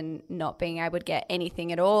women not being able to get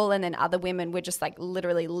anything at all, and then other women were just like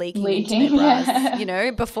literally leaking into their bras, you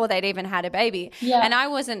know, before they'd even had a baby. And I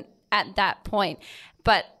wasn't at that point.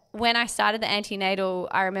 But when I started the antenatal,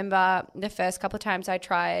 I remember the first couple of times I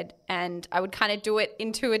tried, and I would kind of do it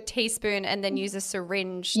into a teaspoon and then use a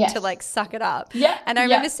syringe to like suck it up. And I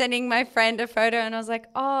remember sending my friend a photo, and I was like,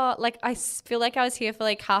 oh, like I feel like I was here for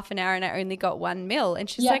like half an hour and I only got 1 ml. And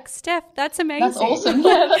she's like, Steph, that's amazing. That's awesome.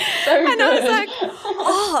 That's so and good. I was like,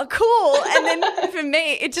 oh, cool. And then for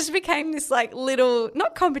me, it just became this like little,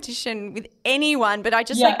 not competition with anyone, but I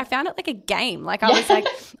just like, I found it like a game. Like I was like,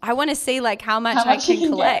 I want to see like how much I can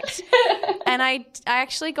collect. And I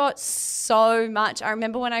actually got so much. I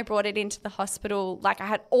remember when I brought it into the hospital, like I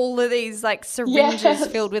had all of these like syringes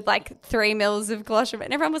filled with like 3 mils of colostrum,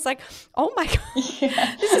 and everyone was like, oh my God,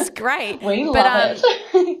 this is great. We love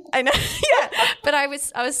it. I know. But I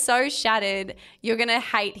was so shattered. You're going to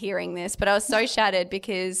hate hearing this, but I was so shattered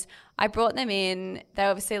because I brought them in. They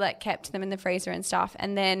obviously like kept them in the freezer and stuff.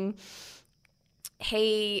 And then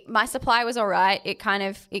my supply was all right. It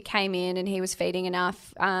came in, and he was feeding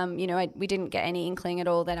enough. We didn't get any inkling at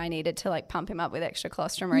all that I needed to like pump him up with extra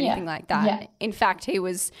colostrum or anything like that. In fact, he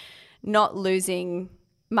was not losing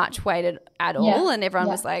much weight at all, and everyone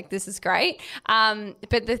was like, this is great. But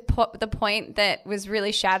the point that was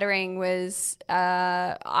really shattering was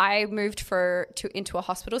I moved into a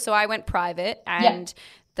hospital. So I went private, and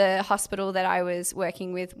the hospital that I was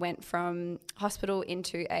working with went from hospital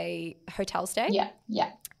into a hotel stay.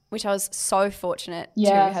 Which I was so fortunate to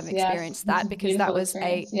have experienced that, because that was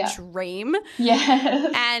a dream.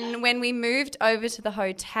 And when we moved over to the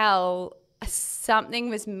hotel, something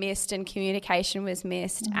was missed and communication was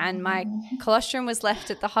missed, and my colostrum was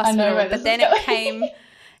left at the hospital. But then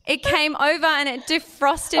It came over and it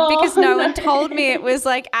defrosted because no one told me it was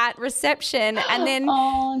like at reception. And then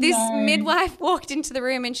this midwife walked into the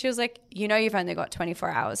room and she was like, you've only got 24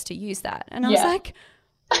 hours to use that. And I was like,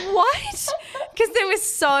 what? Because there was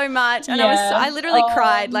so much, and I literally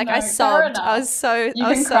cried, like I sobbed. I was so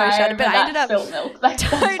shattered, but I ended up milk.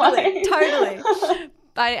 Totally.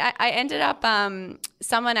 I ended up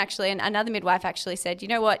someone actually, and another midwife actually said, you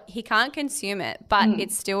know what, he can't consume it, but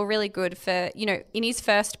it's still really good for, in his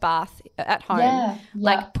first bath at home,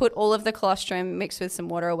 like put all of the colostrum mixed with some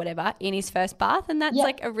water or whatever in his first bath, and that's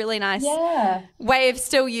like a really nice way of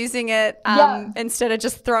still using it instead of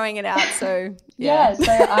just throwing it out. So so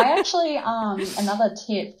I actually another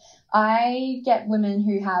tip, I get women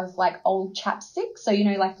who have like old chapsticks, so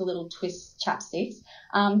like the little twist chapsticks,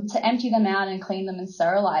 to empty them out and clean them and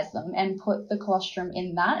sterilize them and put the colostrum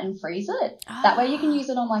in that and freeze it. That way you can use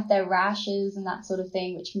it on like their rashes and that sort of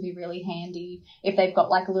thing, which can be really handy if they've got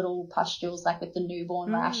like little pustules like with the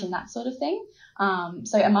newborn rash and that sort of thing.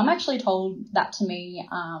 So a mum actually told that to me,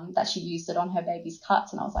 that she used it on her baby's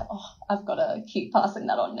cuts, and I was like, I've got to keep passing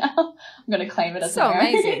that on now. I'm going to claim it as so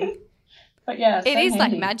amazing. But yeah, it is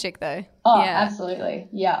handy. Like magic though. Absolutely.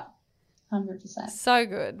 Yeah. 100%. So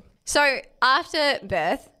good. So after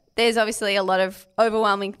birth, there's obviously a lot of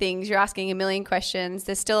overwhelming things. You're asking a million questions.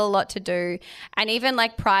 There's still a lot to do. And even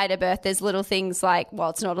like prior to birth, there's little things like, well,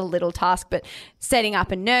 it's not a little task, but setting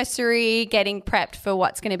up a nursery, getting prepped for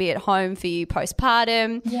what's going to be at home for you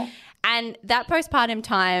postpartum. Yeah. And that postpartum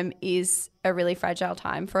time is a really fragile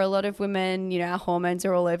time for a lot of women. Our hormones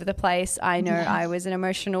are all over the place. I know I was an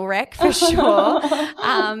emotional wreck for sure.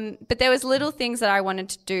 But there was little things that I wanted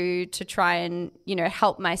to do to try and,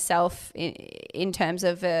 help myself in terms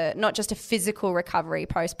of not just a physical recovery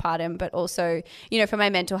postpartum, but also, for my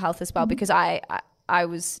mental health as well, because I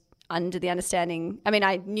was under the understanding, I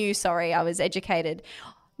was educated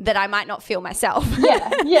that I might not feel myself.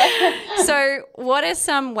 So what are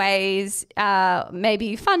some ways,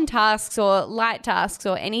 maybe fun tasks or light tasks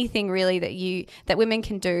or anything really that women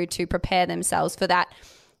can do to prepare themselves for that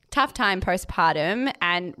tough time postpartum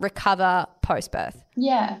and recover post-birth?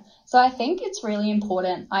 Yeah. So I think it's really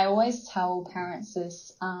important. I always tell parents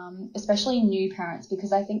this, especially new parents,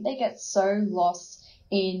 because I think they get so lost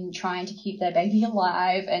in trying to keep their baby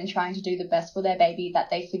alive and trying to do the best for their baby that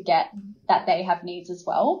they forget that they have needs as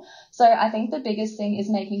well. So I think the biggest thing is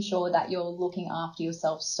making sure that you're looking after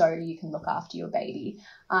yourself so you can look after your baby.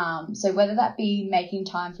 So whether that be making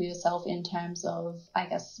time for yourself in terms of, I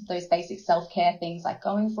guess, those basic self-care things like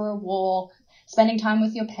going for a walk, spending time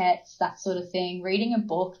with your pets, that sort of thing, reading a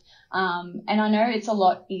book. And I know it's a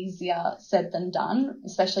lot easier said than done,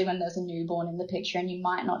 especially when there's a newborn in the picture and you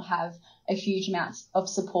might not have a huge amount of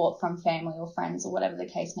support from family or friends or whatever the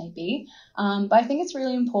case may be. But I think it's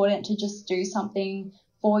really important to just do something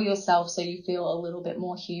for yourself so you feel a little bit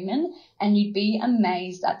more human, and you'd be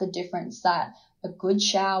amazed at the difference that a good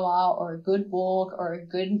shower or a good walk or a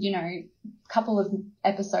good, couple of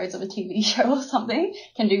episodes of a TV show or something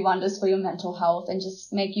can do wonders for your mental health and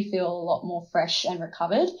just make you feel a lot more fresh and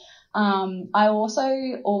recovered. I also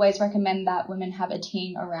always recommend that women have a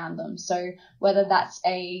team around them. So whether that's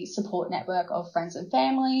a support network of friends and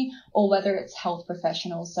family or whether it's health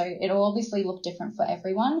professionals. So it'll obviously look different for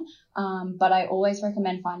everyone. But I always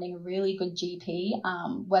recommend finding a really good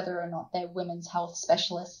GP, whether or not they're women's health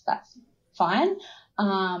specialists, that's fine.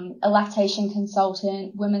 A lactation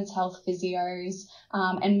consultant, women's health physios,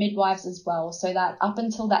 and midwives as well, so that up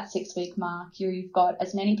until that 6-week mark, you've got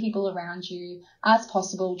as many people around you as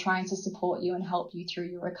possible trying to support you and help you through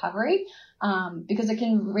your recovery, because it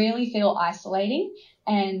can really feel isolating,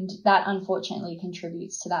 and that unfortunately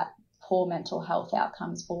contributes to that poor mental health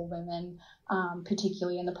outcomes for women,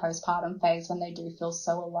 particularly in the postpartum phase when they do feel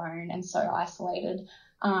so alone and so isolated.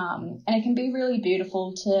 And it can be really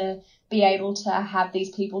beautiful to be able to have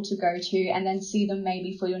these people to go to and then see them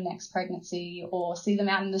maybe for your next pregnancy or see them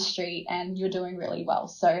out in the street and you're doing really well.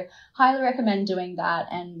 So highly recommend doing that.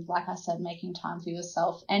 And like I said, making time for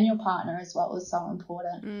yourself and your partner as well is so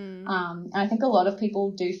important. And I think a lot of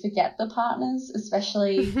people do forget the partners,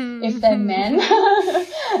 especially if they're men.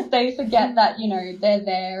 They forget that, they're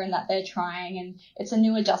there and that they're trying, and it's a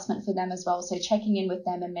new adjustment for them as well. So checking in with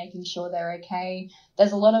them and making sure they're okay.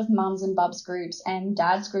 There's a lot of mums and bubs groups and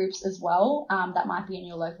dads groups as well, that might be in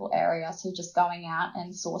your local area. So just going out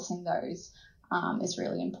and sourcing those is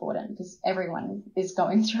really important because everyone is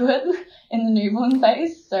going through it in the newborn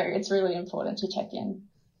phase. So it's really important to check in.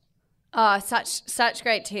 Oh, such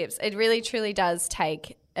great tips. It really truly does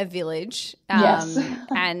take a village. Yes.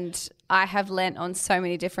 And I have lent on so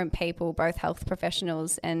many different people, both health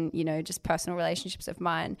professionals and, you know, just personal relationships of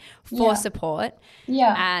mine for support.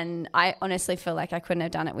 Yeah. And I honestly feel like I couldn't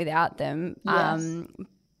have done it without them. Yes.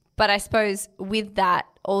 But I suppose with that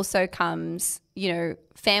also comes, you know,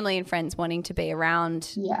 family and friends wanting to be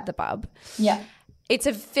around the bub. Yeah. It's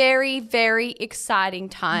a very, very exciting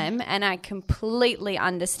time, and I completely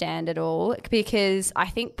understand it all, because I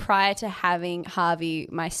think prior to having Harvey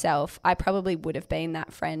myself, I probably would have been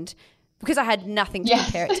that friend, because I had nothing to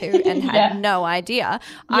compare it to and had no idea.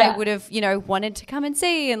 I would have, you know, wanted to come and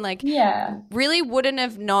see, and like really wouldn't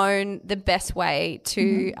have known the best way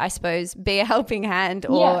to, I suppose, be a helping hand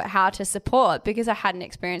or how to support, because I hadn't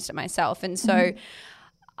experienced it myself. And so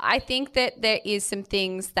I think that there is some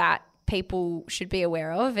things that people should be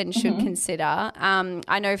aware of and should consider.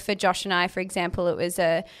 I know for Josh and I, for example, it was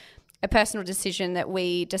a personal decision that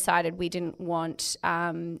we decided we didn't want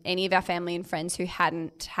any of our family and friends who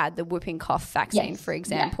hadn't had the whooping cough vaccine, for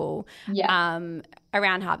example,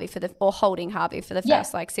 around Harvey or holding Harvey for the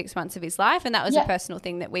first like 6 months of his life. And that was a personal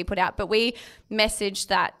thing that we put out. But we messaged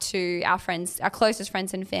that to our friends, our closest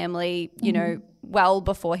friends and family, you know, well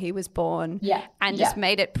before he was born, and just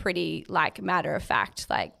made it pretty like matter of fact,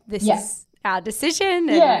 like this is our decision,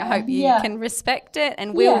 and I hope you can respect it,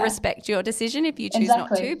 and we'll respect your decision if you choose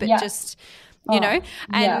not to, but just, you know.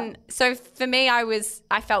 And so for me,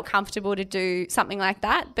 I felt comfortable to do something like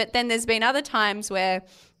that. But then there's been other times where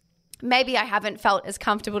maybe I haven't felt as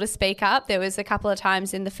comfortable to speak up. There was a couple of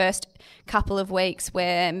times in the first couple of weeks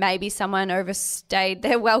where maybe someone overstayed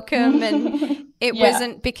their welcome, and it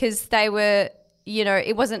wasn't because they were, you know,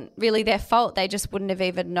 it wasn't really their fault. They just wouldn't have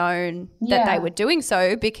even known that they were doing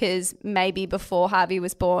so, because maybe before Harvey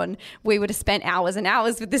was born, we would have spent hours and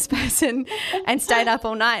hours with this person and stayed up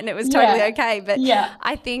all night, and it was totally okay. But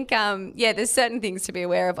I think, there's certain things to be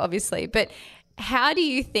aware of, obviously. But how do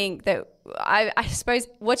you think that, I suppose,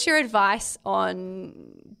 what's your advice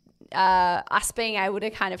on us being able to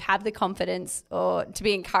kind of have the confidence or to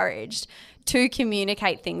be encouraged to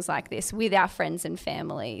communicate things like this with our friends and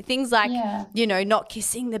family? Things like, you know, not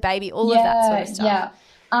kissing the baby, all of that sort of stuff.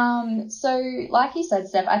 So like you said,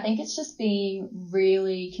 Steph, I think it's just being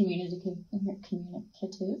really communicative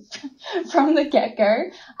from the get-go,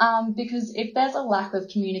 because if there's a lack of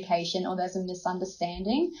communication or there's a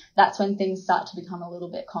misunderstanding, that's when things start to become a little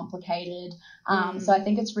bit complicated. So I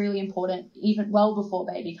think it's really important, even well before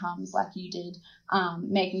baby comes, like you did,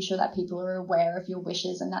 making sure that people are aware of your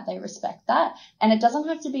wishes and that they respect that. And it doesn't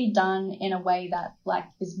have to be done in a way that like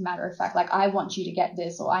is matter of fact, like I want you to get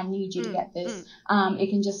this or I need you to get this. It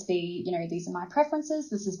can just be, you know, these are my preferences.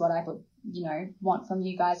 This is what I would, you know, want from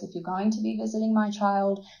you guys if you're going to be visiting my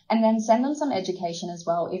child. And then send them some education as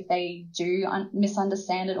well if they do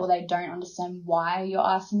misunderstand it or they don't understand why you're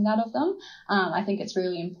asking that of them. I think it's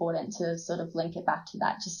really important to sort of link it back to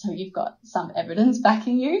that, just so you've got some evidence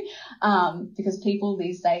backing you, because people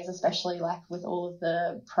these days, especially like with all of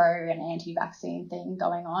the pro and anti-vaccine thing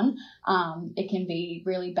going on, it can be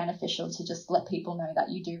really beneficial to just let people know that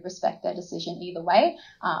you do respect their decision either way,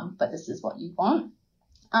 but this is what you want.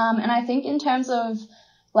 And I think in terms of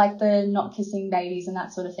like the not kissing babies and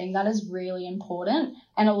that sort of thing, that is really important.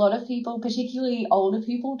 And a lot of people, particularly older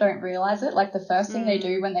people, don't realize it. Like the first thing they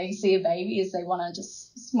do when they see a baby is they want to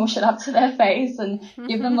just smush it up to their face and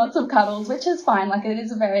give them lots of cuddles, which is fine. Like it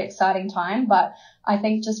is a very exciting time. But I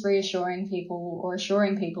think just reassuring people or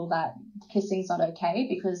assuring people that kissing's not okay,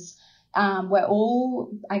 because we're all,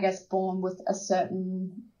 I guess, born with a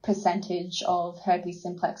certain percentage of herpes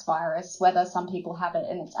simplex virus, whether some people have it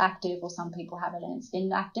and it's active or some people have it and it's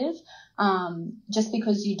inactive. Just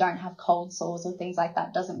because you don't have cold sores or things like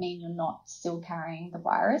that doesn't mean you're not still carrying the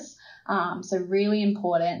virus. So really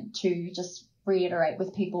important to just reiterate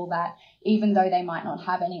with people that even though they might not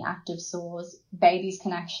have any active sores, babies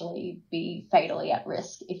can actually be fatally at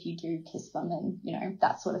risk if you do kiss them and, you know,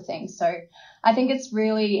 that sort of thing. So I think it's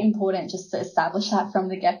really important just to establish that from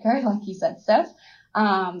the get-go, like you said, Steph.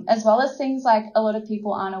 As well as things like a lot of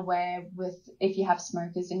people aren't aware with if you have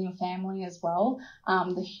smokers in your family as well,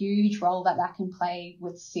 the huge role that that can play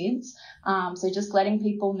with SIDS. So just letting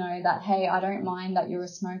people know that, hey, I don't mind that you're a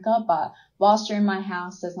smoker, but whilst you're in my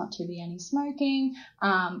house, there's not to be any smoking.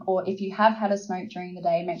 Or if you have had a smoke during the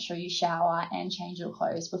day, make sure you shower and change your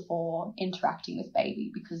clothes before interacting with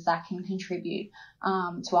baby, because that can contribute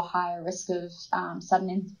to a higher risk of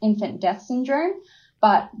sudden infant death syndrome.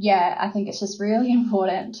 But yeah, I think it's just really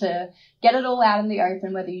important to get it all out in the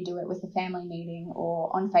open, whether you do it with a family meeting or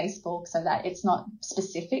on Facebook, so that it's not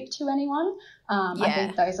specific to anyone. I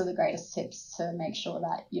think those are the greatest tips to make sure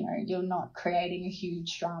that, you know, you're not creating a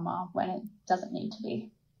huge drama when it doesn't need to be.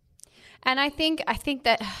 And I think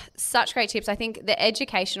that such great tips. I think the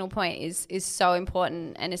educational point is so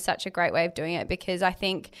important and is such a great way of doing it, because I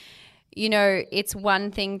think, you know, it's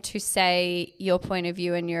one thing to say your point of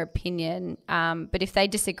view and your opinion, but if they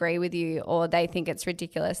disagree with you or they think it's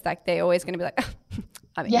ridiculous, like they're always going to be like,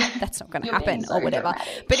 I mean, that's not going to happen or whatever.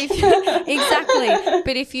 Dramatic. But if you, exactly,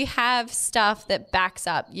 but if you have stuff that backs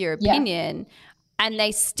up your opinion and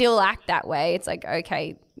they still act that way, it's like,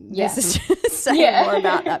 okay, this is just saying more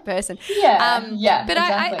about that person. But exactly.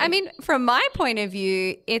 I I mean, from my point of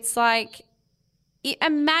view, it's like,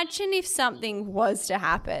 imagine if something was to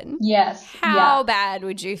happen. Yes. How bad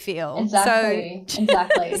would you feel? Exactly.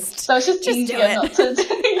 So it's just easier not to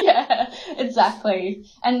exactly.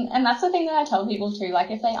 And that's the thing that I tell people too.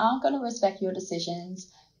 Like, if they aren't going to respect your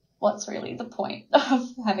decisions, what's really the point of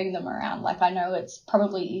having them around? Like, I know it's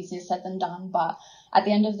probably easier said than done, but at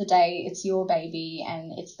the end of the day, it's your baby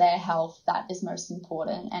and it's their health that is most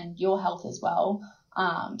important, and your health as well.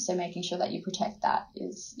 So making sure that you protect that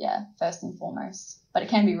is, first and foremost. But it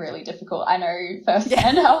can be really difficult. I know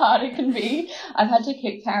firsthand how hard it can be. I've had to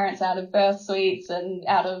kick parents out of birth suites and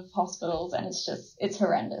out of hospitals, and it's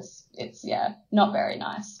horrendous. It's, not very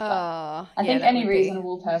nice. But I think any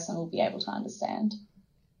reasonable person will be able to understand.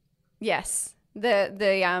 Yes.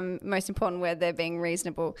 The most important word there being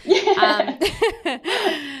reasonable.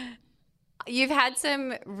 You've had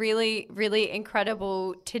some really, really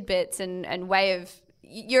incredible tidbits and way of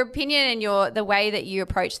your opinion, and the way that you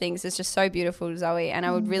approach things is just so beautiful, Zoe. And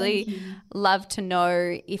I would really love to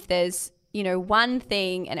know if there's, you know, one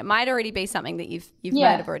thing, and it might already be something that you've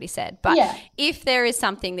might have already said, but if there is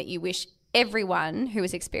something that you wish everyone who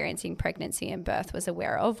is experiencing pregnancy and birth was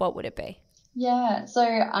aware of, what would it be? Yeah, so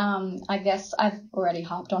I guess I've already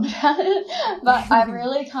harped on about it, but I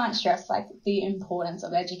really can't stress like the importance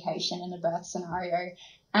of education in a birth scenario.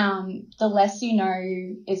 The less you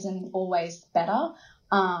know isn't always better,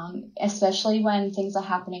 especially when things are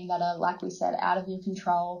happening that are, like we said, out of your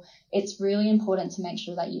control. It's really important to make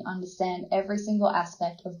sure that you understand every single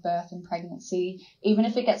aspect of birth and pregnancy, even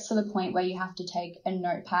if it gets to the point where you have to take a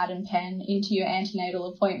notepad and pen into your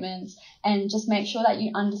antenatal appointments, and just make sure that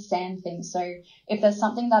you understand things. So if there's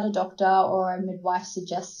something that a doctor or a midwife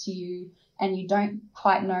suggests to you and you don't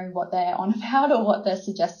quite know what they're on about or what they're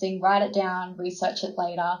suggesting, write it down, research it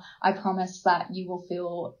later. I promise that you will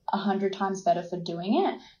feel 100 times better for doing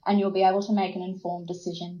it, and you'll be able to make an informed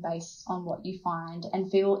decision based on what you find and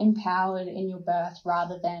feel empowered in your birth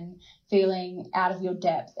rather than feeling out of your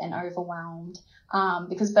depth and overwhelmed.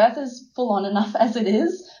 Because birth is full on enough as it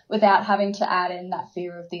is without having to add in that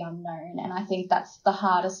fear of the unknown. And I think that's the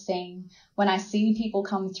hardest thing when I see people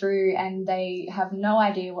come through and they have no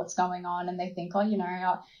idea what's going on, and they think, oh, you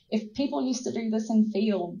know, if people used to do this in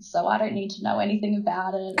fields, so I don't need to know anything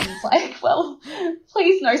about it. And it's like, well,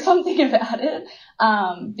 please know something about it.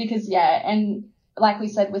 Because and like we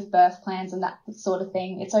said, with birth plans and that sort of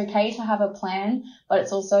thing, it's okay to have a plan, but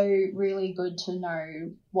it's also really good to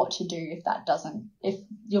know what to do if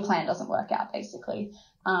your plan doesn't work out, basically.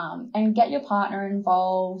 And get your partner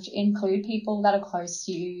involved, include people that are close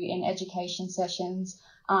to you in education sessions.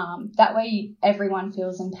 That way everyone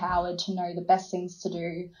feels empowered to know the best things to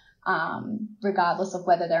do, regardless of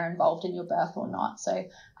whether they're involved in your birth or not. So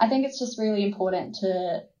I think it's just really important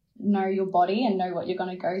to know your body and know what you're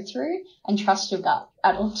going to go through, and trust your gut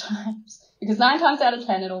at all times, because 9 times out of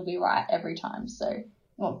 10 it'll be right every time. So,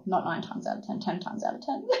 well, not 9 times out of 10, 10 times out of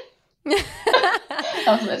 10. That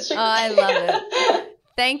was a bit strict. Oh, I love it.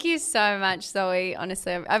 Thank you so much, Zoe.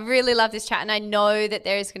 Honestly, I really love this chat, and I know that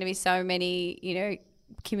there is going to be so many, you know,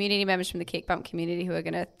 community members from the KICBUMP community who are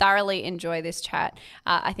going to thoroughly enjoy this chat.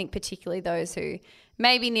 I think particularly those who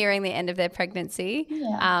may be nearing the end of their pregnancy.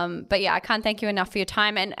 But I can't thank you enough for your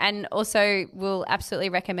time, and also will absolutely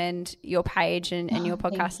recommend your page and your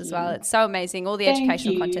podcast as well. It's so amazing, all the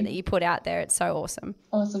educational content that you put out there. It's so awesome.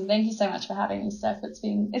 Thank you so much for having me, Steph. It's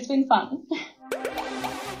been fun.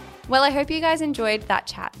 Well, I hope you guys enjoyed that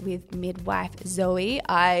chat with midwife Zoe.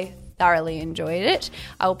 I thoroughly enjoyed it.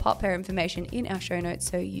 I will pop her information in our show notes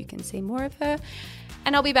so you can see more of her.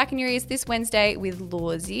 And I'll be back in your ears this Wednesday with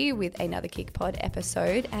Lawsy with another KICPod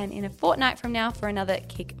episode, and in a fortnight from now for another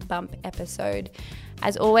KICBUMP episode.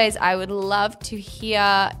 As always, I would love to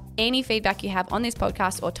hear any feedback you have on this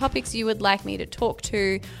podcast, or topics you would like me to talk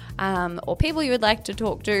to, or people you would like to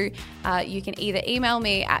talk to. You can either email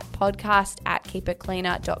me at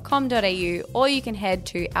podcast@keepitcleaner.com.au, or you can head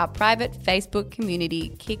to our private Facebook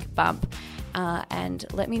community, KICBUMP, and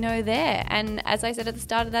let me know there. And as I said at the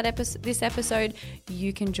start of this episode,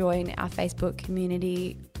 you can join our Facebook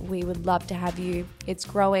community. We would love to have you. It's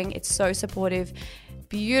growing. It's so supportive.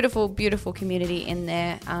 beautiful, beautiful community in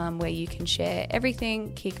there where you can share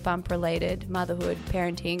everything KICBUMP related, motherhood,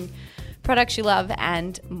 parenting, products you love,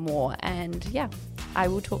 and more. And yeah, I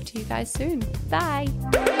will talk to you guys soon. Bye.